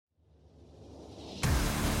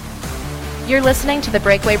You're listening to the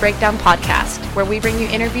Breakaway Breakdown podcast, where we bring you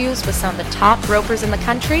interviews with some of the top ropers in the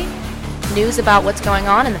country, news about what's going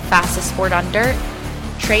on in the fastest sport on dirt,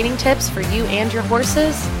 training tips for you and your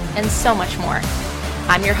horses, and so much more.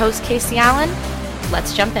 I'm your host, Casey Allen.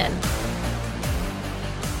 Let's jump in.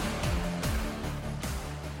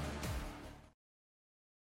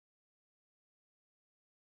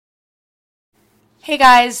 Hey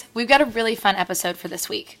guys, we've got a really fun episode for this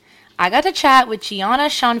week. I got to chat with Gianna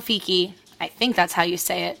Schonfike, I think that's how you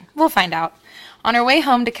say it, we'll find out, on her way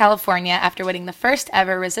home to California after winning the first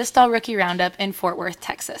ever Resistol Rookie Roundup in Fort Worth,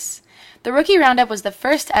 Texas. The Rookie Roundup was the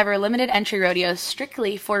first ever limited entry rodeo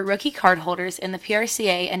strictly for rookie card holders in the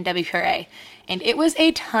PRCA and WPRA, and it was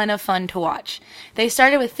a ton of fun to watch. They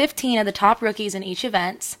started with 15 of the top rookies in each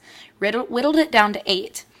event, whittled it down to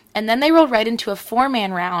 8, and then they rolled right into a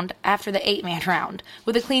 4-man round after the 8-man round,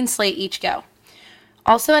 with a clean slate each go.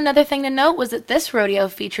 Also, another thing to note was that this rodeo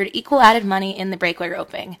featured equal added money in the breakaway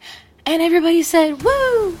roping. And everybody said,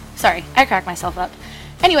 woo! Sorry, I cracked myself up.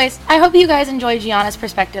 Anyways, I hope you guys enjoy Gianna's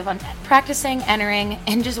perspective on practicing, entering,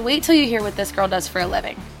 and just wait till you hear what this girl does for a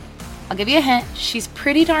living. I'll give you a hint, she's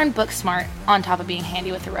pretty darn book smart on top of being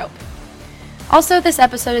handy with the rope. Also, this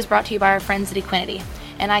episode is brought to you by our friends at Equinety,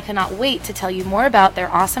 and I cannot wait to tell you more about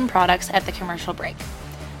their awesome products at the commercial break.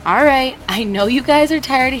 Alright, I know you guys are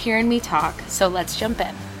tired of hearing me talk, so let's jump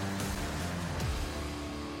in.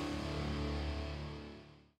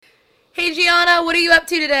 Hey Gianna, what are you up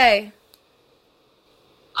to today?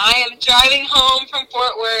 I am driving home from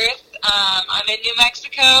Fort Worth. I'm in New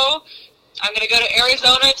Mexico. I'm going to go to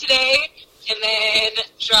Arizona today, and then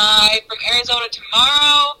drive from Arizona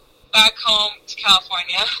tomorrow back home to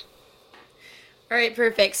California. All right,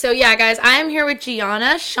 perfect. So yeah, guys, I am here with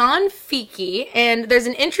Gianna Schonfike, and there's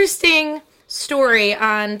an interesting story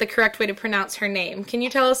on the correct way to pronounce her name. Can you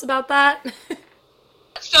tell us about that?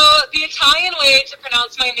 So the Italian way to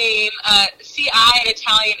pronounce my name, C-I in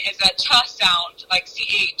Italian is a ch sound, like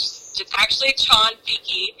C-H. It's actually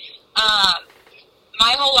Schonfike.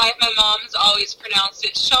 My whole life, my mom's always pronounced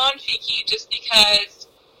it Schonfike just because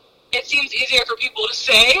it seems easier for people to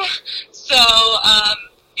say. So,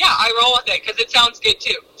 yeah, I roll with it because it sounds good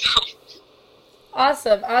too.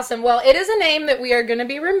 Awesome. Well, it is a name that we are going to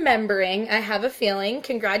be remembering, I have a feeling.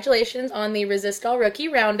 Congratulations on the Resistol Rookie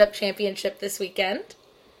Roundup Championship this weekend.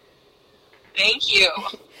 Thank you.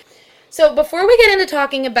 So before we get into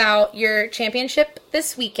talking about your championship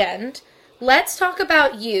this weekend, let's talk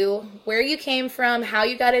about you, where you came from, how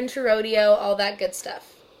you got into rodeo, all that good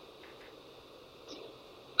stuff.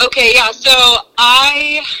 Okay, yeah, so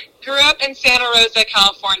I grew up in Santa Rosa,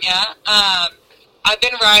 California. I've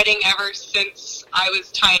been riding ever since I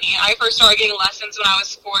was tiny. I first started getting lessons when I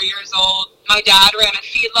was 4 years old. My dad ran a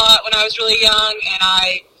feedlot when I was really young, and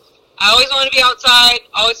I always wanted to be outside,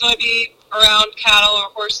 always wanted to be around cattle or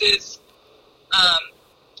horses.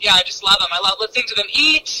 Yeah, I just love them. I love listening to them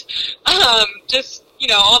eat, just,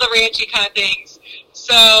 all the ranchy kind of things.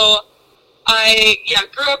 So I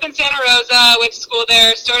grew up in Santa Rosa, went to school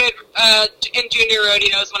there, started in junior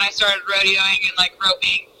rodeos when I started rodeoing and,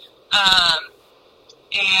 roping,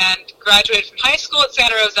 and graduated from high school at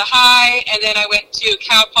Santa Rosa High, and then I went to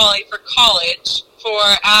Cal Poly for college for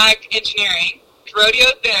ag engineering,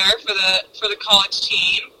 rodeoed there for the college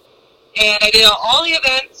team, and I did all the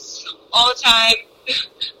events all the time.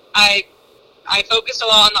 I focused a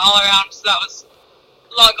lot on the all-around, so that was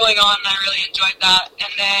a lot going on, and I really enjoyed that.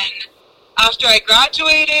 And then after I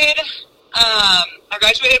graduated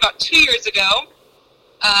about 2 years ago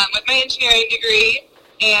with my engineering degree,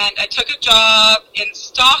 and I took a job in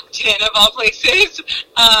Stockton, of all places,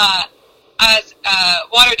 as a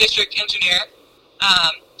water district engineer.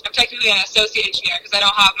 I'm technically an associate engineer because I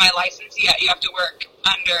don't have my license yet. You have to work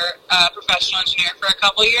under a professional engineer for a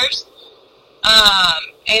couple years.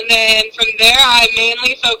 And then from there, I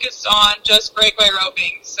mainly focused on just breakaway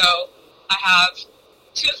roping. So I have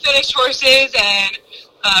 2 finished horses and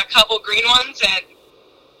a couple green ones, and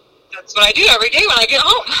that's what I do every day when I get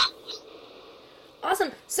home.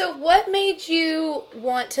 Awesome. So what made you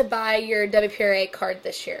want to buy your WPRA card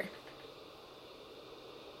this year?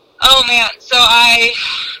 Oh, man. So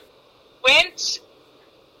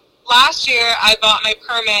last year I bought my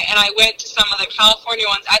permit, and I went to some of the California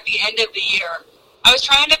ones at the end of the year. I was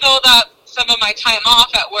trying to build up some of my time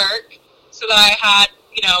off at work so that I had,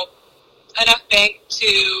 enough bank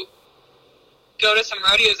to go to some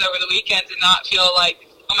rodeos over the weekends and not feel like,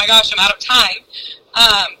 oh my gosh, I'm out of time,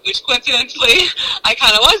 which coincidentally I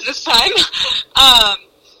kind of was this time.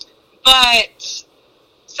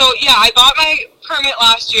 I bought my permit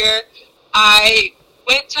last year. I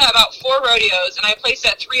went to about 4 rodeos, and I placed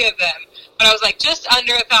at 3 of them, but I was just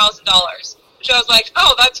under $1,000. which I was like,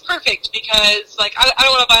 oh, that's perfect, because, like, I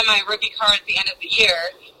don't want to buy my rookie car at the end of the year.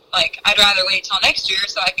 Like, I'd rather wait till next year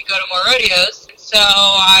so I could go to more rodeos. So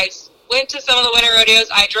I went to some of the winter rodeos.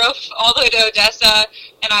 I drove all the way to Odessa,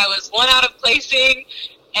 and I was one out of placing.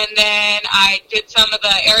 And then I did some of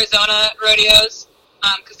the Arizona rodeos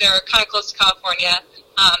because they were kind of close to California.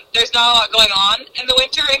 There's not a lot going on in the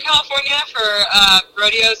winter in California for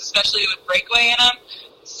rodeos, especially with breakaway in them.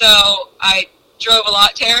 So I drove a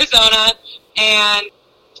lot to Arizona and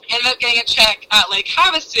ended up getting a check at Lake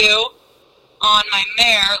Havasu on my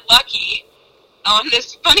mare, Lucky, on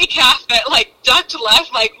this funny calf that, like, ducked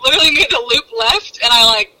left, like, literally made a loop left, and I,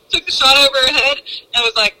 like, took the shot over her head and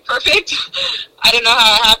was like, perfect. I didn't know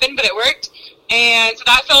how it happened, but it worked. And so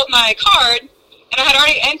that filled my card, and I had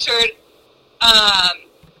already entered,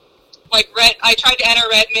 I tried to enter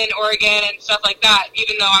Redmond, Oregon, and stuff like that,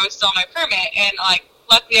 even though I was still on my permit. And, like,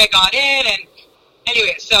 luckily I got in, and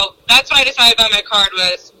anyway, so that's when I decided to buy my card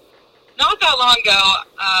was not that long ago,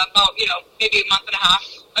 about, maybe a month and a half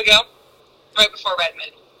ago, right before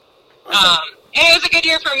Redmond. And it was a good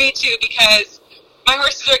year for me, too, because my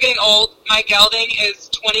horses are getting old. My gelding is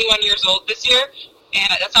 21 years old this year,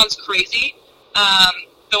 and that sounds crazy.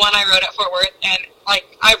 The one I rode at Fort Worth, and, like,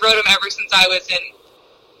 I've rode him ever since I was in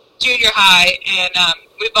junior high, and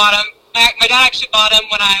we bought him. My dad actually bought him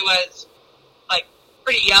when I was, like,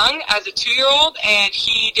 pretty young as a 2-year-old, and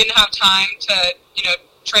he didn't have time to,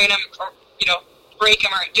 train him or, break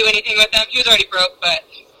him or do anything with him. He was already broke, but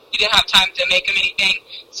he didn't have time to make him anything.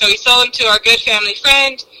 So he sold him to our good family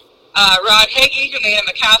friend, Rod Hagee, who made him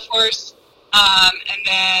a calf horse. And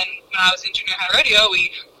then when I was in junior high rodeo,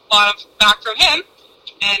 we bought him back from him,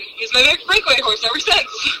 and he's my big breakaway horse ever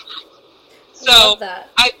since. So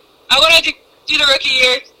I wanted to do the rookie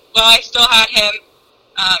year while I still had him,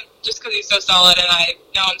 just because he's so solid and I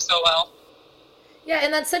know him so well. Yeah,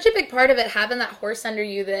 and that's such a big part of it, having that horse under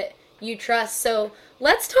you that you trust. So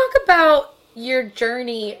let's talk about your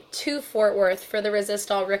journey to Fort Worth for the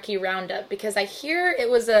Resist All Rookie Roundup, because I hear it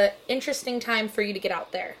was an interesting time for you to get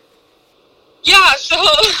out there. Yeah, so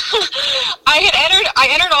I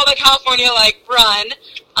entered all the California, run,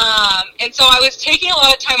 and so I was taking a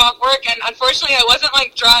lot of time off work, and unfortunately I wasn't,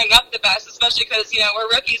 drawing up the best, especially because, we're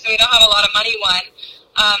rookies and we don't have a lot of money won,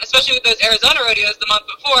 especially with those Arizona rodeos the month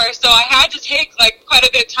before, so I had to take, quite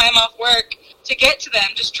a bit of time off work to get to them,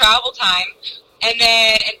 just travel time, and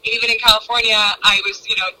then even in California, I was,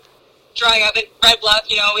 drawing up in Red Bluff,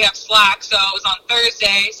 we have slack, so it was on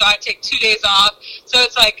Thursday, so I had to take 2 days off. So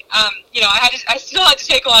it's I still had to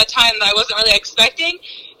take a lot of time that I wasn't really expecting.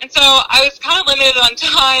 And so I was kind of limited on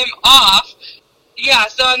time off. Yeah,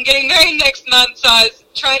 so I'm getting married next month, so I was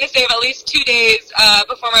trying to save at least 2 days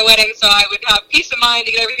before my wedding so I would have peace of mind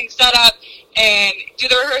to get everything set up and do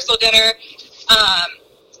the rehearsal dinner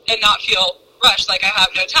and not feel rushed like I have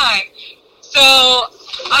no time. So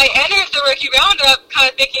I entered the Rookie Roundup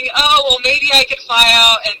kind of thinking, oh, well, maybe I could fly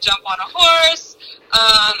out and jump on a horse.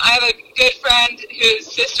 I have a good friend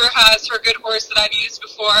whose sister has her good horse that I've used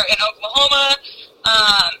before in Oklahoma.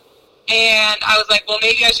 And I was like, well,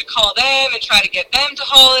 maybe I should call them and try to get them to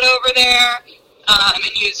haul it over there and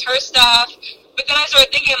use her stuff. But then I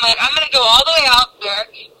started thinking, I'm going to go all the way out there.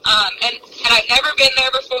 And I've never been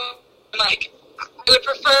there before. I would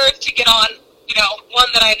prefer to get on, one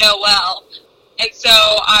that I know well. And so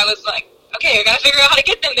I was like, okay, I got to figure out how to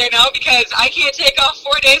get them there now because I can't take off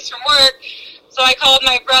 4 days from work. So I called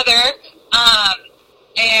my brother,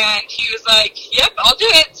 and he was like, yep, I'll do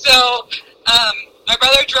it. So my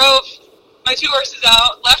brother drove my 2 horses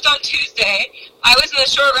out, left on Tuesday. I was in the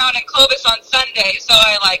short round in Clovis on Sunday, so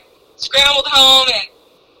I, scrambled home and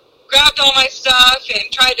grabbed all my stuff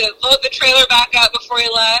and tried to load the trailer back up before he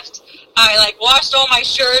left. I, washed all my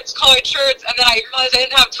shirts, collared shirts, and then I realized I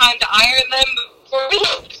didn't have time to iron them before we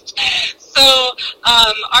left. So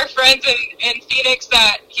our friends in Phoenix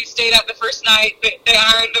that he stayed at the first night, they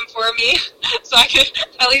ironed them for me so I could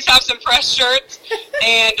at least have some fresh shirts.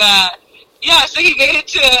 And, so he made it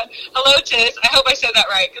to Helotes. I hope I said that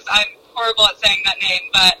right because I'm horrible at saying that name.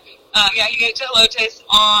 But, he made it to Helotes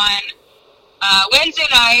on Wednesday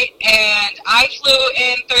night, and I flew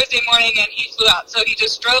in Thursday morning, and he flew out. So he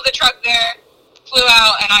just drove the truck there, flew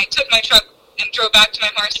out, and I took my truck and drove back to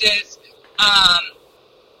my horses,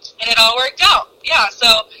 and it all worked out. Yeah, so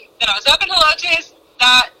then I was up in Helotes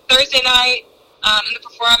that Thursday night in the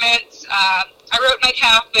performance. I rode my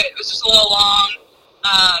calf, but it was just a little long.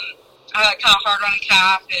 I had a kind of hard-running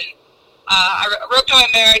calf, and I roped on my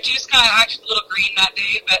mare. She was kind of actually a little green that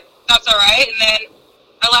day, but that's all right. And then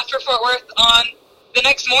I left for Fort Worth on the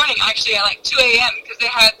next morning, actually, at 2 a.m. because they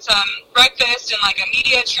had some breakfast and, a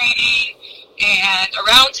media training and a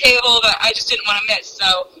round table that I just didn't want to miss.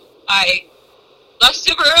 So I left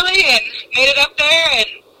super early and made it up there, and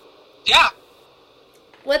yeah.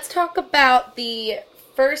 Let's talk about the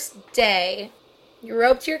first day. You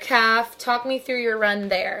roped your calf. Talk me through your run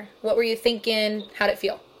there. What were you thinking? How'd it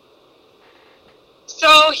feel?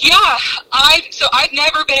 So yeah, I've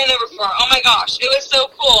never been in there before. Oh my gosh, it was so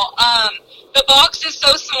cool. The box is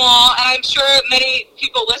so small, and I'm sure many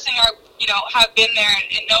people listening are, have been there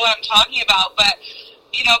and know what I'm talking about. But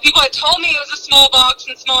people had told me it was a small box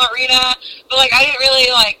and small arena, but I didn't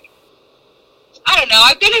really I don't know.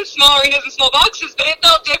 I've been in small arenas and small boxes, but it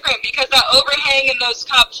felt different because that overhang and those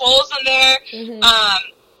kind of poles in there. Mm-hmm.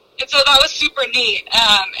 And so that was super neat.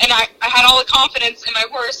 And I had all the confidence in my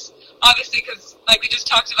horse, obviously, because we just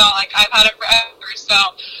talked about, I've had it forever. So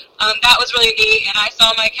that was really neat. And I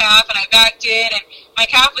saw my calf, and I backed in, and my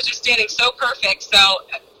calf was just standing so perfect. So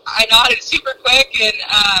I nodded super quick, and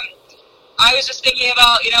I was just thinking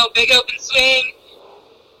about, big open swing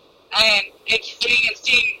and hitting and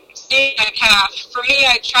seeing my calf. For me,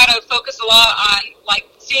 I try to focus a lot on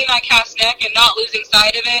seeing my calf's neck and not losing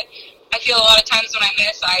sight of it. I feel a lot of times when I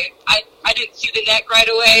miss, I didn't see the neck right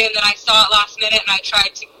away, and then I saw it last minute, and I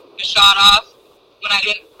tried to get the shot off when I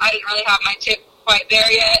didn't really have my tip quite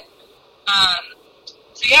there yet.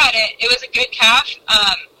 So yeah, it was a good calf.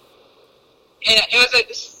 It was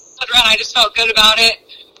a solid run. I just felt good about it.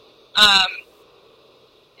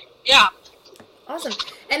 Yeah. Awesome.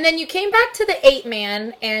 And then you came back to the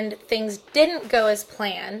 8-man, and things didn't go as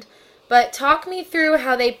planned. But talk me through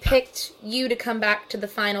how they picked you to come back to the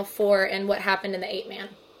Final Four and what happened in the 8-man.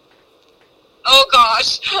 Oh,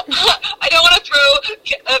 gosh. I don't want to throw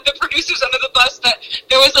the producers under the bus, but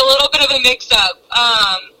there was a little bit of a mix-up.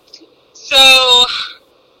 So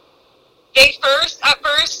at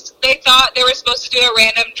first, they thought they were supposed to do a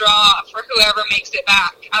random draw for whoever makes it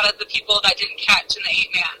back out of the people that didn't catch in the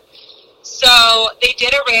 8-man. So they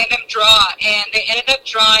did a random draw, and they ended up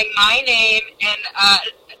drawing my name and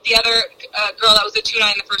the other girl that was a 2-9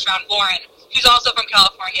 in the first round, Lauren, who's also from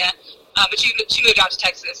California, but she moved out to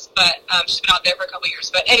Texas, but she's been out there for a couple years.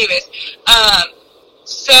 But anyways,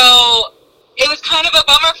 so it was kind of a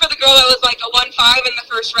bummer for the girl that was a 1-5 in the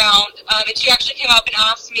first round, and she actually came up and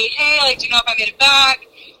asked me, hey, do you know if I made it back?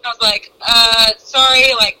 And I was like,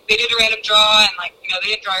 sorry, they did a random draw, and they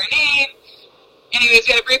didn't draw your name. Anyways,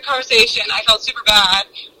 we had a brief conversation. I felt super bad,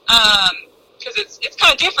 because it's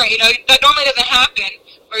kind of different, that normally doesn't happen,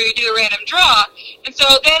 where you do a random draw. And so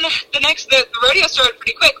then the rodeo started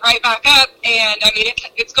pretty quick, right back up, and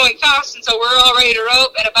it's going fast, and so we're all ready to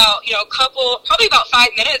rope, and about, probably about 5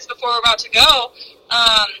 minutes before we're about to go,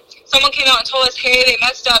 someone came out and told us, hey, they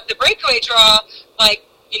messed up the breakaway draw,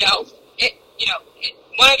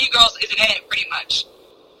 one of you girls isn't in it, pretty much.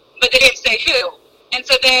 But they didn't say who. And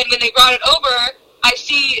so then when they brought it over, I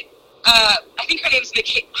see, I think her name's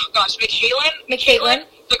McCaitlin. McCaitlin?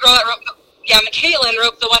 The girl that roped, McCaitlin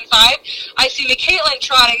roped the 1-5. I see McCaitlin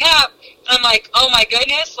trotting up, and I'm like, oh my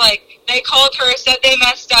goodness, they called her, said they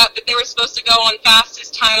messed up, that they were supposed to go on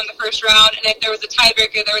fastest time in the first round, and if there was a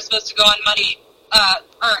tiebreaker, they were supposed to go on money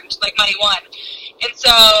earned, money won. And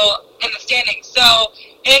so, in the standings. So,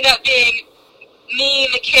 it ended up being me,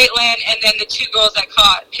 McCaitlin, and then the two girls that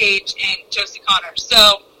caught, Paige and Josie Connor.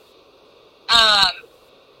 So,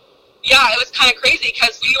 yeah, it was kind of crazy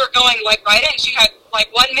because we were going right in. She had 1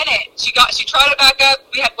 minute. She trotted back up.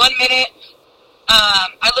 We had 1 minute.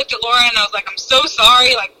 I looked at Lauren and I was like, I'm so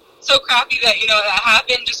sorry. So crappy that that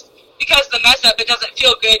happened. Just because of the mess up, it doesn't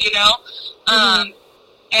feel good, Mm-hmm.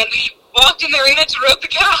 And we walked in the arena to rope the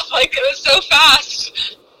calf. It was so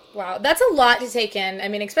fast. Wow, that's a lot to take in.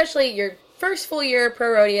 Especially your first full year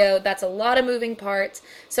pro rodeo, that's a lot of moving parts.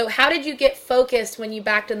 So how did you get focused when you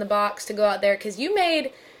backed in the box to go out there? Because you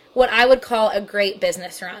made what I would call a great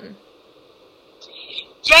business run.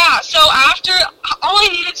 Yeah, so after, all I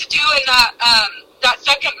needed to do in that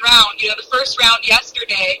second round, the first round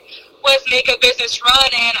yesterday, was make a business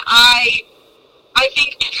run, and I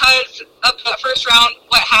think because of the first round,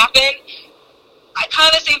 what happened,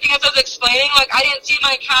 kind of the same thing as I was explaining, I didn't see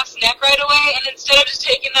my calf's neck right away, and instead of just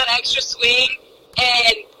taking that extra swing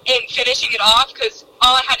and finishing it off, because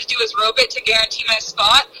all I had to do was rope it to guarantee my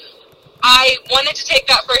spot, I wanted to take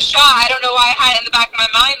that first shot. I don't know why I had it in the back of my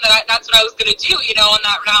mind that that's what I was going to do, on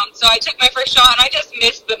that round. So I took my first shot, and I just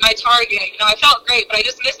missed my target. I felt great, but I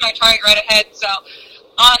just missed my target right ahead. So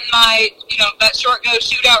on my, that short go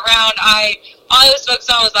shootout round, all I was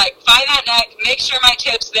focused on was, find that neck, make sure my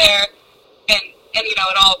tip's there, and it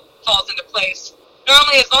all falls into place.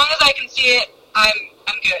 Normally, as long as I can see it, I'm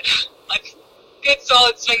good. Good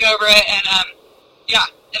solid swing over it, and yeah,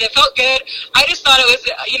 and it felt good. I just thought it was,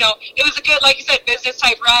 it was a good, like you said, business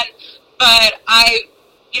type run, but I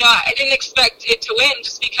didn't expect it to win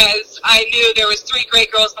just because I knew there was 3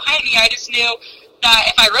 great girls behind me. I just knew that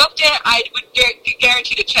if I roped it, I would be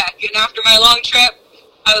guaranteed a check. And after my long trip,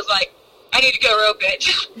 I was like, I need to go rope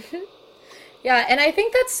it. Yeah, and I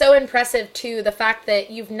think that's so impressive, too, the fact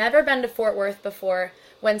that you've never been to Fort Worth before,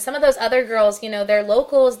 when some of those other girls, they're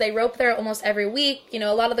locals, they rope there almost every week.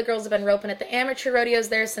 A lot of the girls have been roping at the amateur rodeos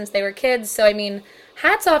there since they were kids. So, I mean,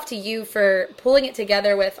 hats off to you for pulling it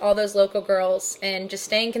together with all those local girls and just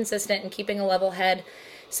staying consistent and keeping a level head.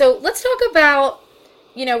 So let's talk about,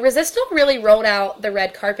 Resistol really rolled out the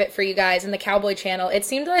red carpet for you guys in the Cowboy Channel. It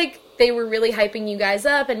seemed like they were really hyping you guys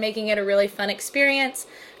up and making it a really fun experience.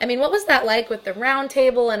 I mean, what was that like with the round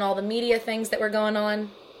table and all the media things that were going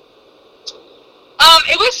on?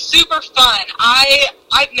 It was super fun.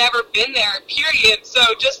 I've never been there, period. So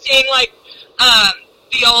just seeing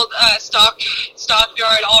the old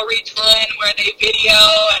stockyard all redone where they video,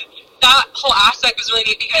 and that whole aspect was really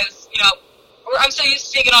neat because I'm so used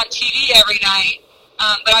to seeing it on TV every night,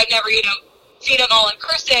 but I've never seen them all in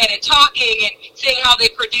person and talking and seeing how they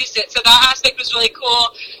produce it. So that aspect was really cool.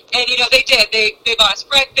 And they did. They bought us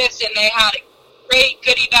breakfast and they had great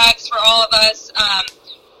goodie bags for all of us.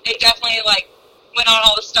 They definitely went on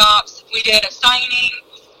all the stops. We did a signing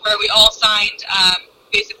where we all signed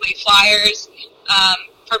basically flyers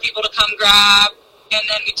for people to come grab, and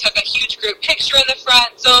then we took a huge group picture in the front.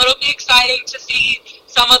 So it'll be exciting to see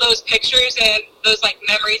some of those pictures and those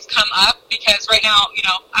memories come up, because right now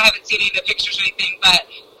I haven't seen any of the pictures or anything, but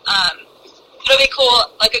it'll be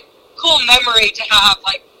cool, a cool memory to have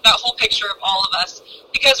that whole picture of all of us,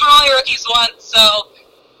 because we're only rookies once. So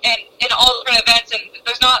and in all different events, and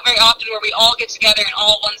there's not very often where we all get together in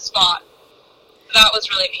all one spot. So that was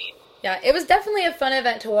really neat. Yeah, it was definitely a fun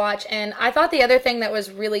event to watch, and I thought the other thing that was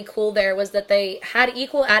really cool there was that they had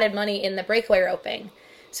equal added money in the breakaway roping.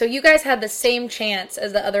 So you guys had the same chance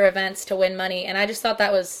as the other events to win money, and I just thought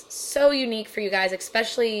that was so unique for you guys,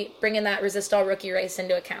 especially bringing that Resistol rookie race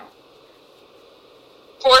into account.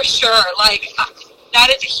 For sure. That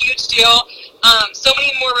is a huge deal. So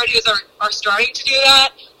many more rodeos are starting to do that.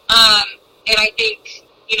 And I think,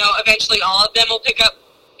 eventually all of them will pick up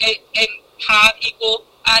and have equal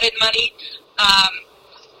added money.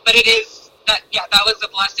 But it is that was a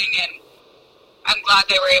blessing, and I'm glad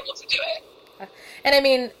they were able to do it. And I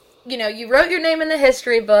mean, you wrote your name in the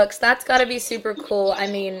history books. That's got to be super cool. I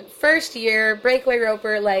mean, first year, breakaway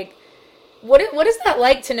roper, what is that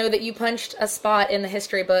like to know that you punched a spot in the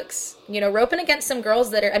history books? Roping against some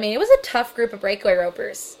girls that it was a tough group of breakaway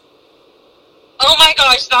ropers. Oh my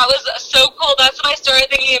gosh, that was so cool. That's what I started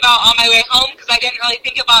thinking about on my way home, because I didn't really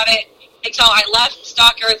think about it until I left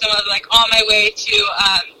Stockyards and was on my way to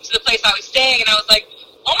the place I was staying, and I was like,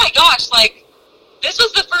 oh my gosh, this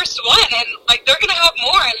was the first one, and they're gonna have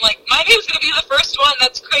more, and my name's gonna be the first one.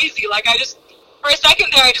 That's crazy. I just, for a second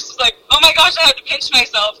there, I just was like, oh my gosh, I have to pinch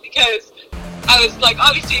myself, because I was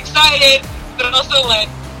obviously excited, but also like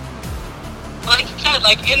you said,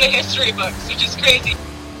 in the history books, which is crazy.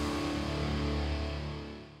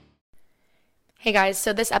 Hey guys,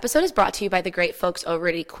 so this episode is brought to you by the great folks over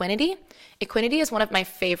at Equinety. Equinety is one of my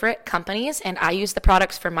favorite companies, and I use the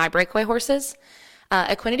products for my breakaway horses.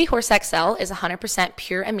 Equinety Horse XL is 100%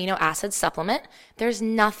 pure amino acid supplement. There's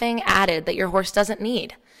nothing added that your horse doesn't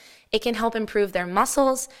need. It can help improve their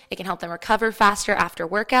muscles. It can help them recover faster after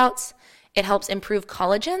workouts. It helps improve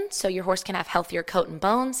collagen, so your horse can have healthier coat and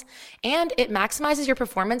bones. And it maximizes your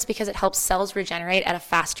performance because it helps cells regenerate at a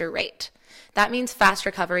faster rate. That means fast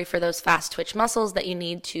recovery for those fast twitch muscles that you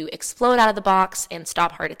need to explode out of the box and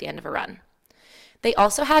stop hard at the end of a run. They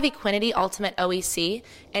also have Equinety Ultimate OEC,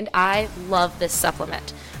 and I love this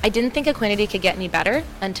supplement. I didn't think Equinety could get any better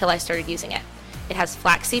until I started using it. It has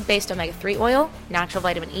flaxseed-based omega-3 oil, natural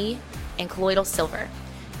vitamin E, and colloidal silver.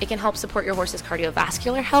 It can help support your horse's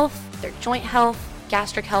cardiovascular health, their joint health,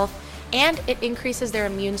 gastric health, and it increases their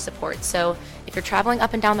immune support. So if you're traveling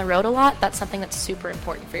up and down the road a lot, that's something that's super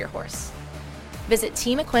important for your horse. Visit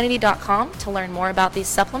teamequinety.com to learn more about these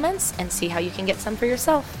supplements and see how you can get some for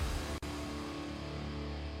yourself.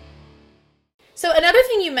 So another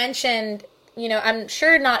thing you mentioned, I'm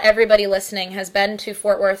sure not everybody listening has been to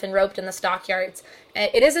Fort Worth and roped in the stockyards.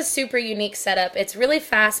 It is a super unique setup. It's really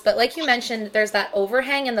fast, but like you mentioned, there's that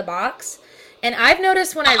overhang in the box. And I've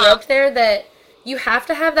noticed when I roped there that you have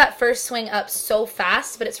to have that first swing up so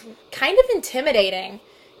fast, but it's kind of intimidating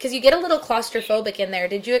because you get a little claustrophobic in there.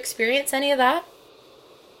 Did you experience any of that?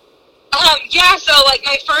 Yeah, so like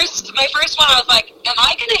my first one, I was like, am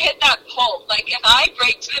I gonna hit that pole? Like, if I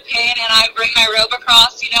break to the pin and I bring my rope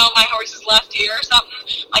across, my horse's left ear or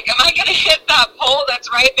something, like, am I gonna hit that pole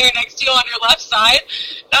that's right there next to you on your left side?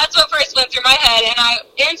 That's what first went through my head, and I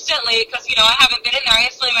instantly, because I haven't been in there, I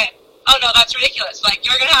instantly went, oh no, that's ridiculous. Like,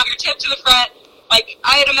 you're gonna have your tip to the front. Like,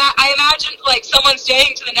 I imagined like someone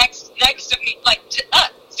standing to the next to me, like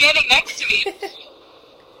standing next to me.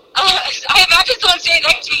 I imagine someone standing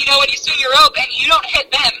next to me, when you swing your rope and you don't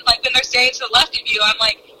hit them, like when they're standing to the left of you. I'm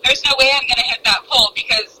like, there's no way I'm going to hit that pole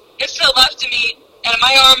because it's to the left of me and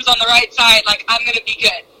my arm's on the right side. Like, I'm going to be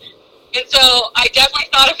good. And so I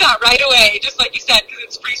definitely thought of that right away, just like you said, because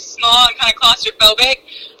it's pretty small and kind of claustrophobic.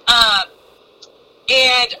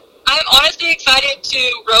 And I'm honestly excited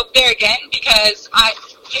to rope there again because I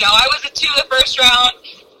was a 2 the first round.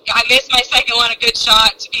 I missed my second one, a good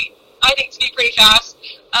shot to be pretty fast.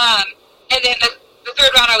 And then the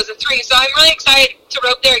third round I was a 3. So I'm really excited to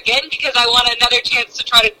rope there again because I want another chance to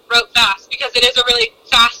try to rope fast because it is a really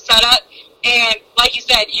fast setup. And like you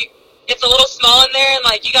said, it's a little small in there and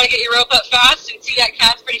like you got to get your rope up fast and see that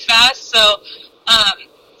calf pretty fast. So,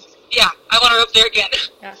 yeah, I want to rope there again.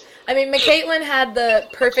 Yeah. I mean, McCaitlin had the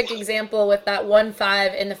perfect example with that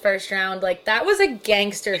 1-5 in the first round. Like, that was a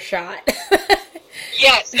gangster shot.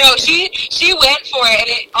 Yes, no, she went for it, and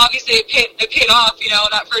it obviously it paid off, in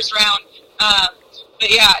that first round. But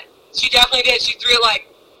yeah, she definitely did. She threw like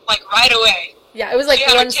right away. Yeah, it was like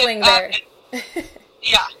one swing there.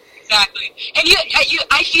 Yeah, exactly. And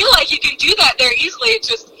I feel like you can do that there easily. It's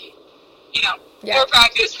just, more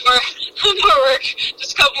practice, more work,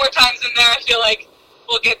 just a couple more times in there. I feel like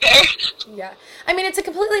we'll get there. Yeah. I mean, it's a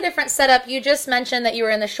completely different setup. You just mentioned that you were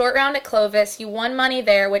in the short round at Clovis. You won money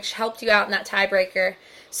there, which helped you out in that tiebreaker.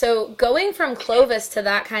 So going from Clovis to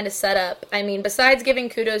that kind of setup, I mean, besides giving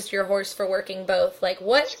kudos to your horse for working both, like,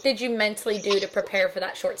 what did you mentally do to prepare for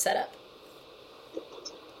that short setup?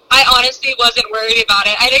 I honestly wasn't worried about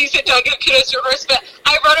it. I know you said don't give kudos to your horse, but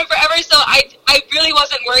I rode him forever, so I really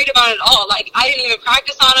wasn't worried about it at all. Like, I didn't even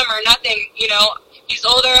practice on him or nothing, He's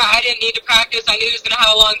older. I didn't need to practice. I knew he was going to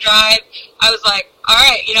have a long drive. I was like, all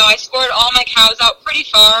right, I scored all my calves out pretty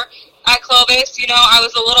far at Clovis. I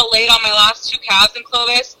was a little late on my last 2 calves in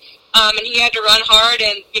Clovis, and he had to run hard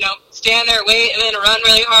and, stand there, wait, and then run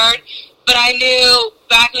really hard. But I knew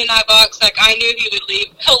back in that box, like, I knew he would leave.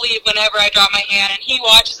 He'll leave whenever I drop my hand, and he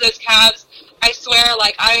watches those calves. I swear,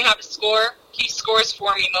 like, I don't have to score. He scores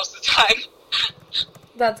for me most of the time.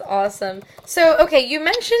 That's awesome. So, okay, you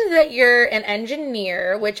mentioned that you're an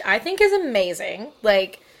engineer, which I think is amazing.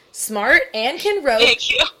 Like, smart and can rope.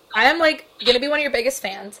 Thank you. I am, like, going to be one of your biggest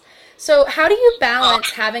fans. So, how do you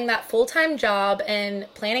balance having that full-time job and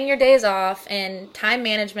planning your days off and time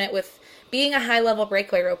management with being a high-level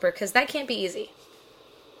breakaway roper? Because that can't be easy.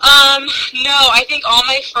 No, I think all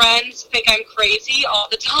my friends think I'm crazy all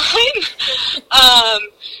the time.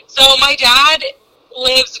 So my dad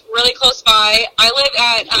lives really close by. I live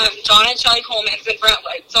at John and Shelley Holman's in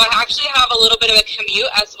Brentwood, so I actually have a little bit of a commute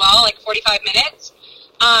as well, like 45 minutes.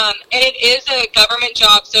 And it is a government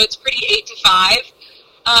job, so it's pretty 8 to 5.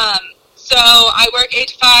 So I work 8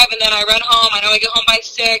 to 5, and then I run home. I know I get home by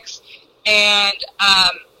 6, and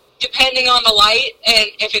depending on the light, and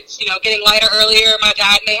if it's getting lighter earlier, my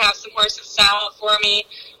dad may have some horses saddled for me,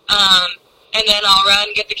 and then I'll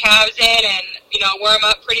run, get the calves in, and warm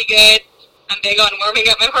up pretty good. I'm big on warming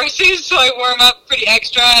up my horses, so I warm up pretty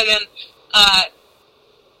extra, and then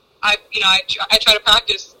I try to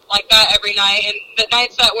practice like that every night. And the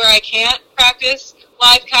nights where I can't practice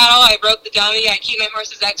live cattle, I broke the dummy, I keep my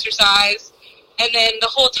horses exercise, and then the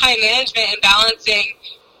whole time management and balancing.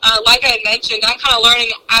 Like I had mentioned, I'm kind of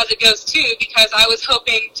learning as it goes too, because I was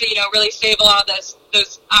hoping to really save a lot of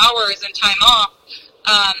those hours and time off,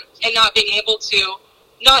 and not being able to.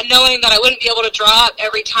 Not knowing that I wouldn't be able to draw up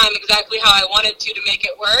every time exactly how I wanted to make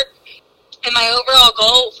it work. And my overall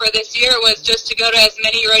goal for this year was just to go to as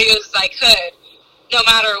many rodeos as I could, no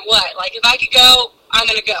matter what. Like, if I could go, I'm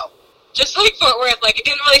going to go. Just like Fort Worth, like, it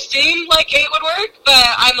didn't really seem like 8 would work, but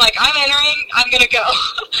I'm like, I'm entering, I'm going to go.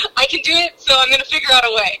 I can do it, so I'm going to figure out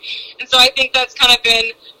a way. And so I think that's kind of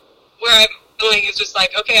been where I'm going, is just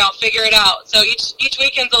like, okay, I'll figure it out. So each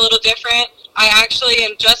weekend's a little different. I actually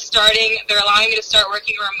am just starting. They're allowing me to start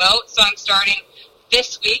working remote, so I'm starting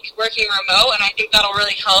this week working remote, and I think that'll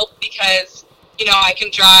really help because, I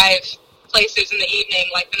can drive places in the evening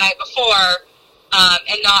like the night before,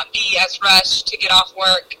 and not be as rushed to get off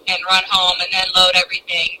work and run home and then load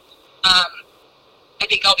everything. I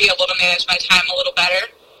think I'll be able to manage my time a little better.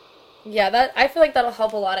 Yeah, I feel like that'll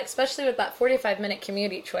help a lot, especially with that 45-minute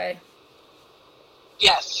commute each way.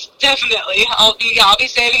 Yes, Definitely. I'll be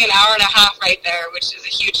saving an hour and a half right there, which is a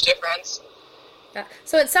huge difference. Yeah.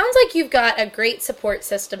 So it sounds like you've got a great support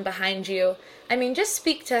system behind you. I mean, just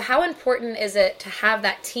speak to how important is it to have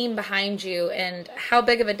that team behind you, and how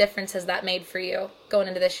big of a difference has that made for you going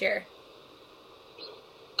into this year?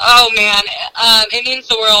 Oh man, it means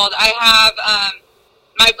the world. I have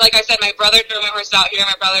like I said, my brother drove my horse out here.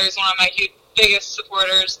 My brother is one of my biggest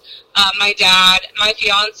supporters. My dad, my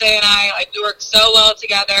fiance, and I, like, we work so well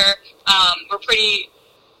together. We're pretty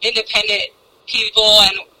independent people,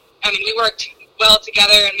 and I mean, we work well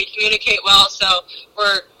together and we communicate well, so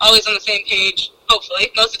we're always on the same page, hopefully,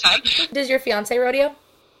 most of the time. Does your fiance rodeo?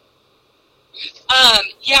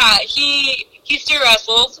 Yeah, he steer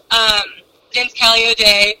wrestles. His name's Kelly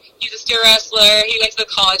O'Day. He's a steer wrestler. He went to the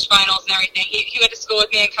college finals and everything. He went to school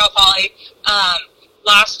with me in Cal Poly.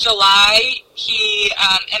 Last July, he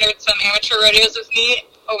entered some amateur rodeos with me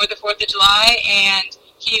over the 4th of July, and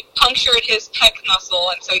he punctured his pec muscle,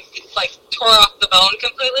 and so he, like, tore off the bone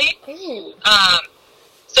completely. Ooh.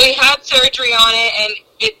 So he had surgery on it, and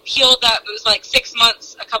it healed up. It was like 6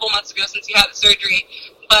 months, a couple months ago since he had the surgery.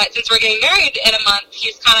 But since we're getting married in a month,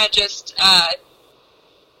 he's kind of just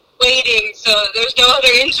waiting, so there's no other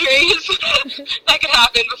injuries that could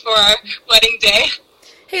happen before our wedding day.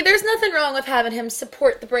 Hey, there's nothing wrong with having him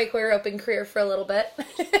support the breakaway roping career for a little bit.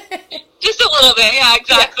 Just a little bit, yeah,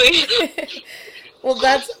 exactly. Yeah. Well,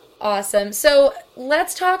 that's awesome. So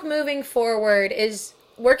let's talk moving forward. Is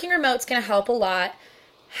working remote's going to help a lot?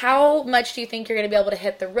 How much do you think you're going to be able to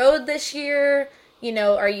hit the road this year? You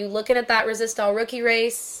know, are you looking at that Resistol rookie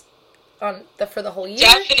race for the whole year?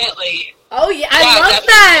 Definitely. Oh, yeah, I love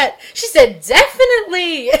that. She said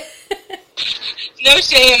definitely. No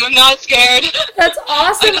shame. I'm not scared. That's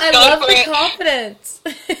awesome. I love the confidence.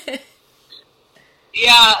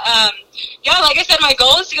 Yeah, like I said, my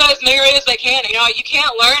goal is to go as many races as I can. You know, you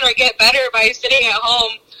can't learn or get better by sitting at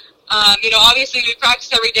home. You know, obviously we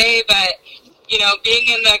practice every day, but, you know, being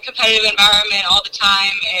in the competitive environment all the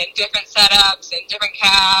time and different setups and different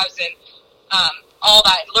calves and all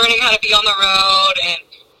that, learning how to be on the road, and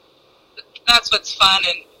that's what's fun,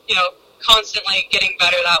 and, you know, constantly getting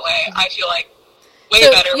better that way. I feel like way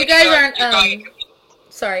so better. You guys aren't,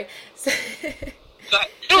 sorry. So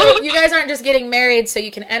you guys aren't just getting married so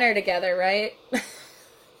you can enter together, right?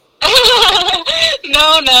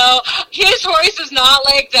 No. His horse is not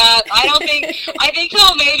like that. I think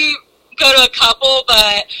he'll maybe go to a couple,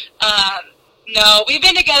 but no. We've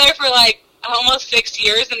been together for like almost 6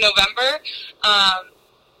 years in November.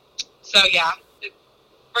 So yeah,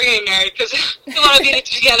 we're getting married because we want to be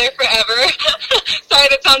together forever. Sorry,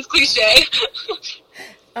 that sounds cliche.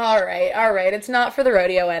 All right. It's not for the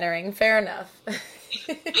rodeo entering. Fair enough.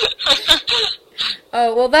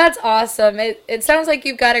 Oh, well, that's awesome. It sounds like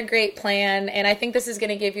you've got a great plan, and I think this is going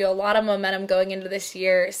to give you a lot of momentum going into this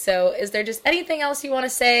year. So is there just anything else you want to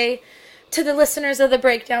say to the listeners of The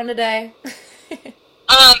Breakdown today? If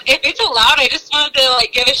it's allowed, I just wanted to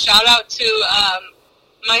give a shout out to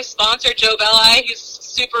my sponsor, Joe Belli. He's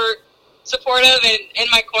super supportive and in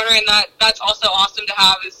my corner, and that's also awesome to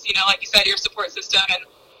have, is, you know, like you said, your support system, and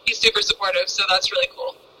he's super supportive, so that's really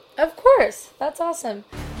cool. Of course. That's awesome.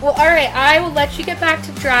 Well, all right, I will let you get back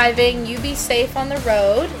to driving. You be safe on the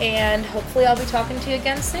road, and hopefully I'll be talking to you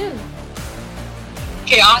again soon.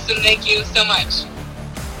 Okay, awesome. Thank you so much.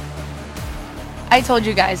 I told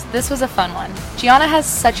you guys, this was a fun one. Gianna has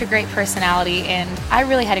such a great personality, and I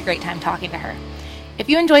really had a great time talking to her. If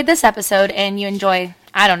you enjoyed this episode and you enjoy,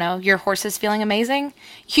 I don't know, your horses feeling amazing,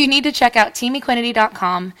 you need to check out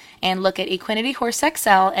teamequinity.com and look at Equinity Horse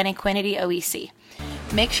XL and Equinity OEC.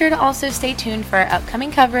 Make sure to also stay tuned for our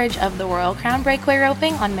upcoming coverage of the Royal Crown Breakaway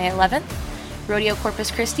Roping on May 11th, Rodeo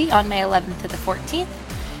Corpus Christi on May 11th to the 14th,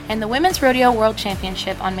 and the Women's Rodeo World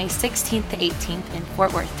Championship on May 16th to 18th in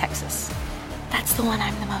Fort Worth, Texas. That's the one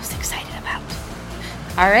I'm the most excited about.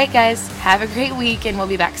 All right, guys, have a great week, and we'll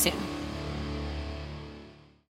be back soon.